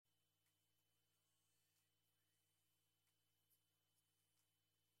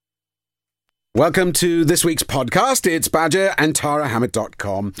Welcome to this week's podcast. It's Badger and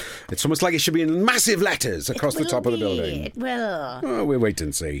TaraHammett.com. It's almost like it should be in massive letters across the top of the building. It will. Oh, we'll wait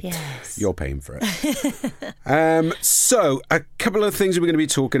and see. Yes. You're paying for it. So, a couple of things we're going to be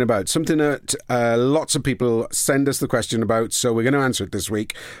talking about. Something that lots of people send us the question about, so we're going to answer it this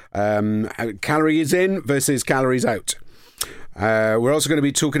week. Calories in versus calories out. We're also going to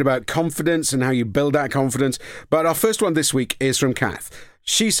be talking about confidence and how you build that confidence. But our first one this week is from Kath.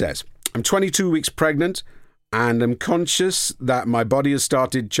 She says, I'm 22 weeks pregnant and I'm conscious that my body has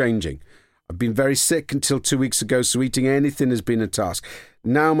started changing. I've been very sick until 2 weeks ago, so eating anything has been a task.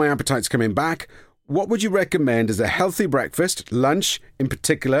 Now my appetite's coming back. What would you recommend as a healthy breakfast, lunch in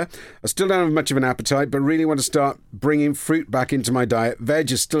particular? I still don't have much of an appetite, but really want to start bringing fruit back into my diet.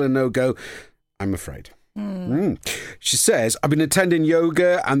 Veg is still a no-go, I'm afraid. She says, I've been attending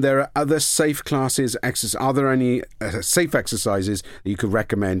yoga and there are other safe classes. Are there any safe exercises that you could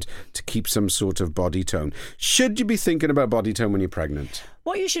recommend to keep some sort of body tone? Should you be thinking about body tone when you're pregnant?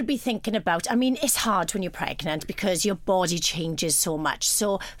 What you should be thinking about, I mean, it's hard when you're pregnant because your body changes so much.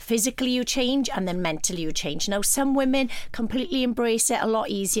 So physically you change and then mentally you change. Now, some women completely embrace it a lot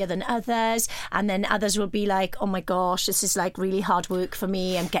easier than others. And then others will be like, oh my gosh, this is like really hard work for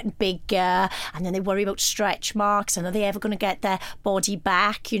me. I'm getting bigger. And then they worry about stretch marks. And are they ever going to get their body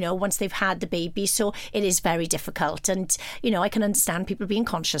back, once they've had the baby? So it is very difficult. And, I can understand people being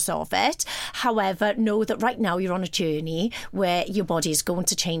conscious of it. However, know that right now you're on a journey where your body is going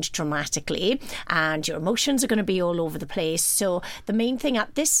to change dramatically and your emotions are going to be all over the place. So the main thing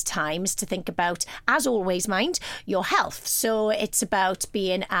at this time is to think about, as always, mind your health. So it's about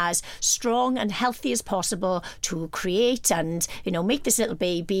being as strong and healthy as possible to create and, make this little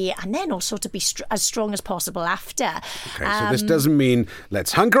baby, and then also to be as strong as possible after. Okay, so this doesn't mean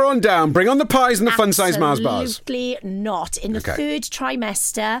let's hunker on down, bring on the pies and the fun-sized Mars bars. Absolutely not. In the third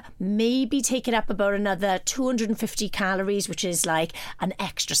trimester, maybe take it up about another 250 calories, which is like an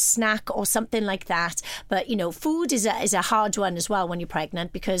extra snack or something like that. But, food is a hard one as well when you're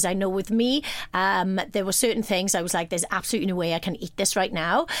pregnant, because I know with me, there were certain things I was like, there's absolutely no way I can eat this right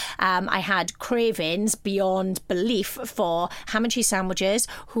now. I had cravings beyond belief for ham and cheese sandwiches,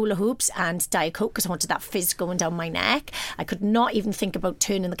 hula hoops and Diet Coke because I wanted that fizz going down my neck. I could not even think about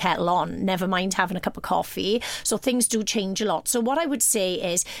turning the kettle on, never mind having a cup of coffee. So things do change a lot. So what I would say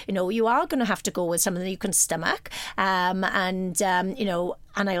is, you are going to have to go with something that you can stomach. And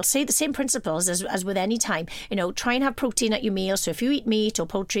I'll say the same principles as with any time. Try and have protein at your meal. So if you eat meat or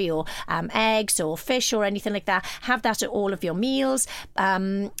poultry or eggs or fish or anything like that, have that at all of your meals.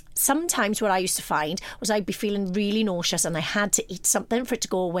 Sometimes what I used to find was I'd be feeling really nauseous and I had to eat something for it to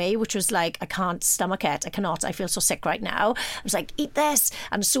go away, which was like, I can't stomach it. I cannot. I feel so sick right now. I was like, eat this.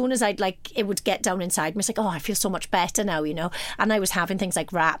 And as soon as it would get down inside me, it's like, oh, I feel so much better now, And I was having things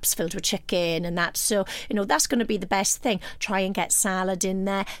like wraps filled with chicken and that. So, that's going to be the best thing. Try and get salad in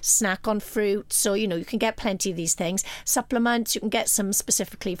there, snack on fruit. So, you can get plenty of these things. Supplements, you can get some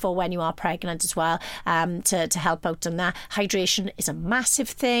specifically for when you are pregnant as well, to help out on that. Hydration is a massive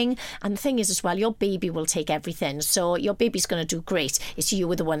thing. And the thing is as well, your baby will take everything. So your baby's going to do great. It's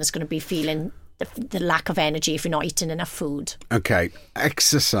you the one that's going to be feeling the lack of energy if you're not eating enough food. Okay,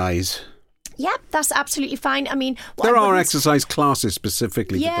 exercise. Yeah, that's absolutely fine. I mean, there are exercise classes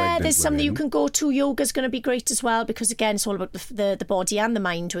specifically for pregnant women. Yeah, there's some that you can go to. Yoga's going to be great as well because, again, it's all about the body and the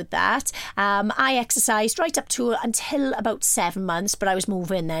mind with that. I exercised right up to until about 7 months, but I was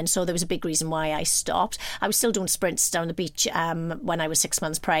moving then, so there was a big reason why I stopped. I was still doing sprints down the beach when I was 6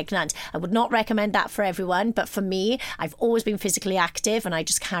 months pregnant. I would not recommend that for everyone, but for me, I've always been physically active and I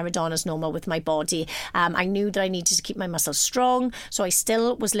just carried on as normal with my body. I knew that I needed to keep my muscles strong, so I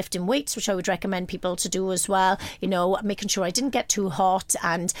still was lifting weights, which I would recommend people to do as well, making sure I didn't get too hot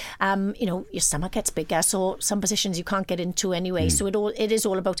and your stomach gets bigger, so some positions you can't get into anyway. So it is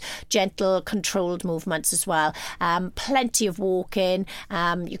all about gentle controlled movements as well. Plenty of walking.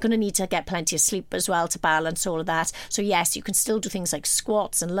 You're going to need to get plenty of sleep as well to balance all of that. So yes, you can still do things like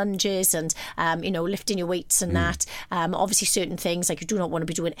squats and lunges and lifting your weights and that. Obviously certain things like you do not want to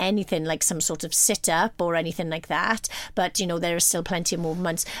be doing anything like some sort of sit up or anything like that, but there is still plenty of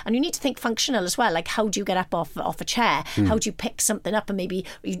movements, and you need to think functional as well. Like, how do you get up off a chair? How do you pick something up? And maybe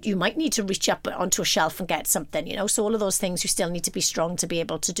you might need to reach up onto a shelf and get something, So all of those things you still need to be strong to be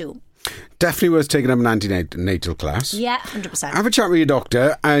able to do. Definitely worth taking up an antenatal class. Yeah, 100%. Have a chat with your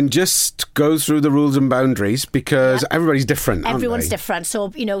doctor and just go through the rules and boundaries, because everybody's different, aren't Everyone's they? different.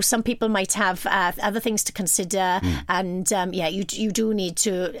 So, some people might have other things to consider. And, you do need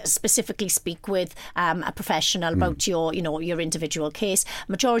to specifically speak with a professional about your individual case.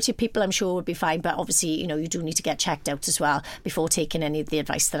 Majority of people, I'm sure, would be fine. But obviously, you do need to get checked out as well before taking any of the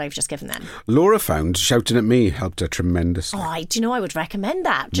advice that I've just given them. Laura found shouting at me helped her tremendously. Oh, I would recommend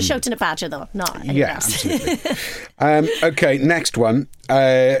that. Just shouting at Badger, though, not anything else. Absolutely. Okay, next one.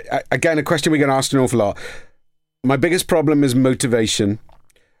 Again, a question we get asked an awful lot. My biggest problem is motivation.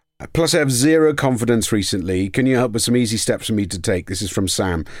 Plus, I have zero confidence recently. Can you help with some easy steps for me to take? This is from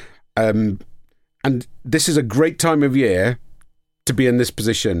Sam. And this is a great time of year to be in this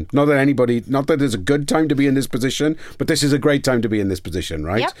position. Not that there's a good time to be in this position, but this is a great time to be in this position,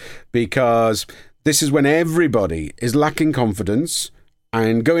 right? Yep. Because this is when everybody is lacking confidence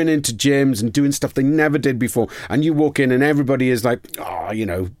and going into gyms and doing stuff they never did before. And you walk in and everybody is like,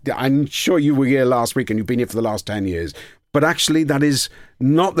 I'm sure you were here last week and you've been here for the last 10 years. But actually, that is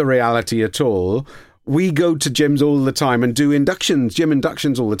not the reality at all. We go to gyms all the time and do gym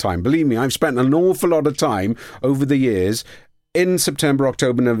inductions all the time. Believe me, I've spent an awful lot of time over the years in September,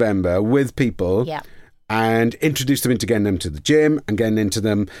 October, November with people and introduce them into getting them to the gym and getting into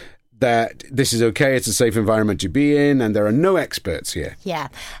them that this is okay, it's a safe environment to be in, and there are no experts here. Yeah.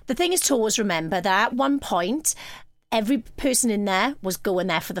 The thing is to always remember that at one point, every person in there was going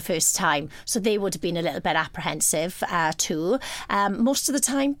there for the first time. So they would have been a little bit apprehensive too. Most of the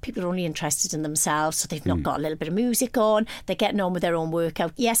time, people are only interested in themselves. So they've not got a little bit of music on. They're getting on with their own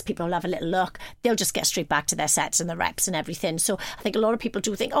workout. Yes, people will have a little look. They'll just get straight back to their sets and the reps and everything. So I think a lot of people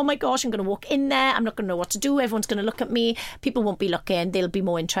do think, oh my gosh, I'm going to walk in there. I'm not going to know what to do. Everyone's going to look at me. People won't be looking. They'll be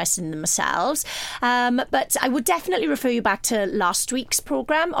more interested in themselves. But I would definitely refer you back to last week's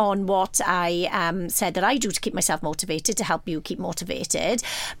programme on what I said that I do to keep myself motivated, to help you keep motivated.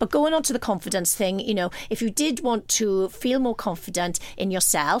 But going on to the confidence thing, if you did want to feel more confident in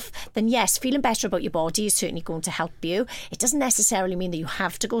yourself, then yes, feeling better about your body is certainly going to help you. It doesn't necessarily mean that you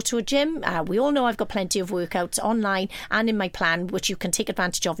have to go to a gym. We all know I've got plenty of workouts online and in my plan which you can take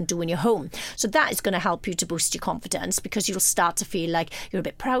advantage of and do in your home. So that is going to help you to boost your confidence, because you'll start to feel like you're a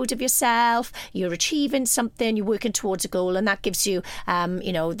bit proud of yourself, you're achieving something, you're working towards a goal, and that gives you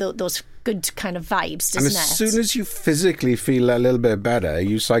those good kind of vibes, doesn't it? And as soon as you physically feel a little bit better,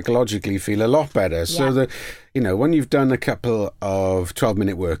 you psychologically feel a lot better. So that, when you've done a couple of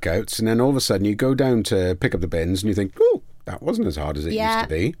 12-minute workouts and then all of a sudden you go down to pick up the bins and you think, oh, that wasn't as hard as it used to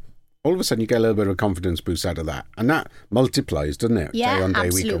be. All of a sudden you get a little bit of a confidence boost out of that. And that multiplies, doesn't it? Yeah, day on day,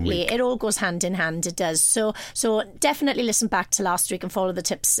 absolutely. week on week. It all goes hand in hand. It does. So definitely listen back to last week and follow the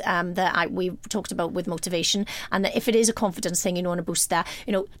tips that we talked about with motivation. And if it is a confidence thing, you want to boost that,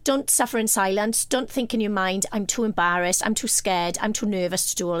 don't suffer in silence. Don't think in your mind, I'm too embarrassed, I'm too scared, I'm too nervous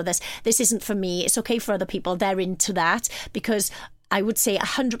to do all of this. This isn't for me. It's okay for other people. They're into that, because I would say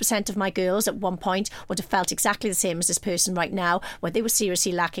 100% of my girls at one point would have felt exactly the same as this person right now, where they were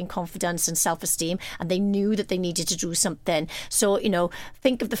seriously lacking confidence and self-esteem, and they knew that they needed to do something. So,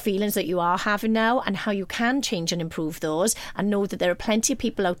 think of the feelings that you are having now and how you can change and improve those, and know that there are plenty of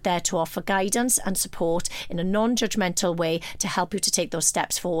people out there to offer guidance and support in a non-judgmental way to help you to take those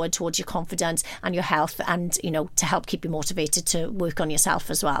steps forward towards your confidence and your health, and, to help keep you motivated to work on yourself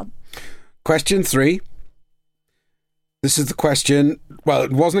as well. Question 3. This is the question. Well,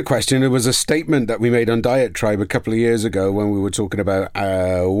 it wasn't a question. It was a statement that we made on Diet Tribe a couple of years ago when we were talking about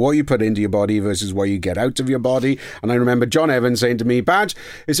what you put into your body versus what you get out of your body. And I remember John Evans saying to me, Badge,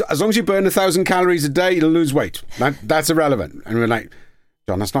 as long as you burn 1,000 calories a day, you'll lose weight. That's irrelevant. And we're like,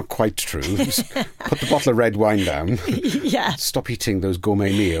 John, that's not quite true. Just put the bottle of red wine down. Yeah. Stop eating those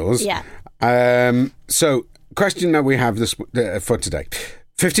gourmet meals. Yeah. So, question that we have for today.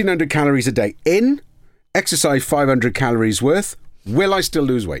 1,500 calories a day in, exercise 500 calories worth. Will I still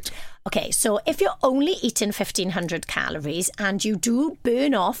lose weight? Okay, so if you're only eating 1,500 calories and you do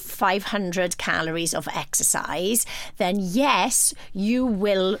burn off 500 calories of exercise, then yes, you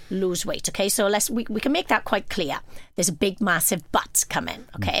will lose weight. Okay, so we can make that quite clear. There's a big, massive but coming.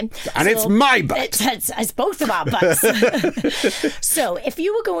 Okay, and it's my butt. It's both of our butts. So if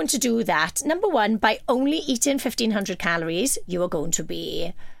you were going to do that, number one, by only eating 1,500 calories, you are going to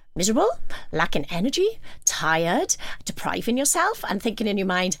be miserable, lacking energy, tired, depriving yourself and thinking in your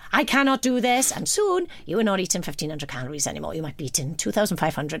mind, I cannot do this. And soon you are not eating 1,500 calories anymore. You might be eating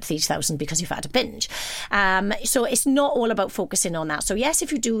 2,500, 3,000 because you've had a binge. So it's not all about focusing on that. So yes,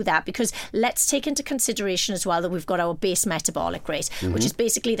 if you do that, because let's take into consideration as well that we've got our base metabolic rate, which is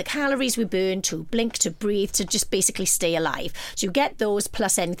basically the calories we burn to blink, to breathe, to just basically stay alive. So you get those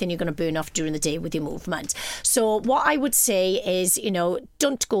plus anything you're going to burn off during the day with your movement. So what I would say is,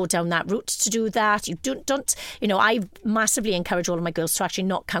 don't go down that route to do that. You don't, I massively encourage all of my girls to actually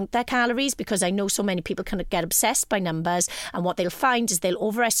not count their calories, because I know so many people can get obsessed by numbers, and what they'll find is they'll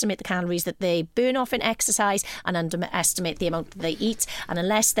overestimate the calories that they burn off in exercise and underestimate the amount that they eat. And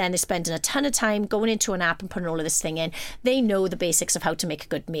unless then they're spending a ton of time going into an app and putting all of this thing in, they know the basics of how to make a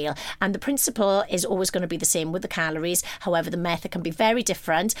good meal. And the principle is always going to be the same with the calories. However, the method can be very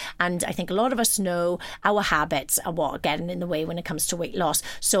different. And I think a lot of us know our habits are what are getting in the way when it comes to weight loss.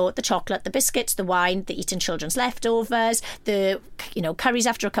 So the chocolate, the biscuits, the wine, the eating children's leftovers, the curries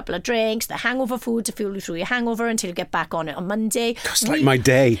after a couple of drinks, the hangover food to fuel you through your hangover until you get back on it on Monday. It's like my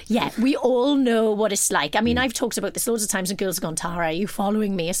day. Yeah, we all know what it's like. I mean, I've talked about this loads of times and girls have gone, Tara, are you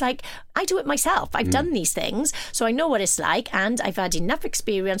following me? It's like, I do it myself. I've done these things, so I know what it's like, and I've had enough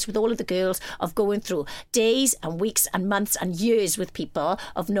experience with all of the girls of going through days and weeks and months and years with people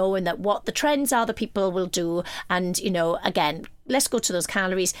of knowing that what the trends are that people will do. And, again, let's go to those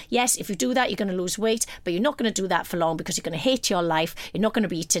calories. Yes, if you do that, you're going to lose weight, but you're not going to do that for long because you're going to hate your life. You're not going to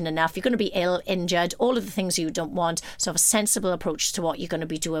be eating enough. You're going to be ill, injured, all of the things you don't want. So have a sensible approach to what you're going to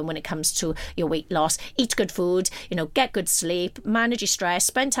be doing when it comes to your weight loss. Eat good food, get good sleep, manage your stress,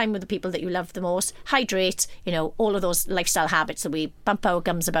 spend time with the people that you love the most, hydrate, all of those lifestyle habits that we bump our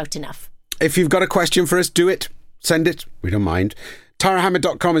gums about enough. If you've got a question for us, do it. Send it. We don't mind.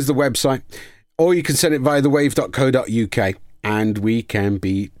 tarahammer.com is the website, or you can send it via thewave.co.uk. And we can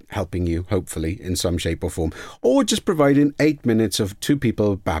be helping you, hopefully, in some shape or form. Or just providing 8 minutes of two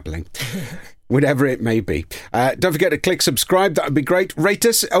people babbling. Whatever it may be. Don't forget to click subscribe. That would be great. Rate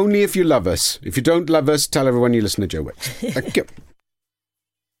us only if you love us. If you don't love us, tell everyone you listen to Joe Wicks. Thank you.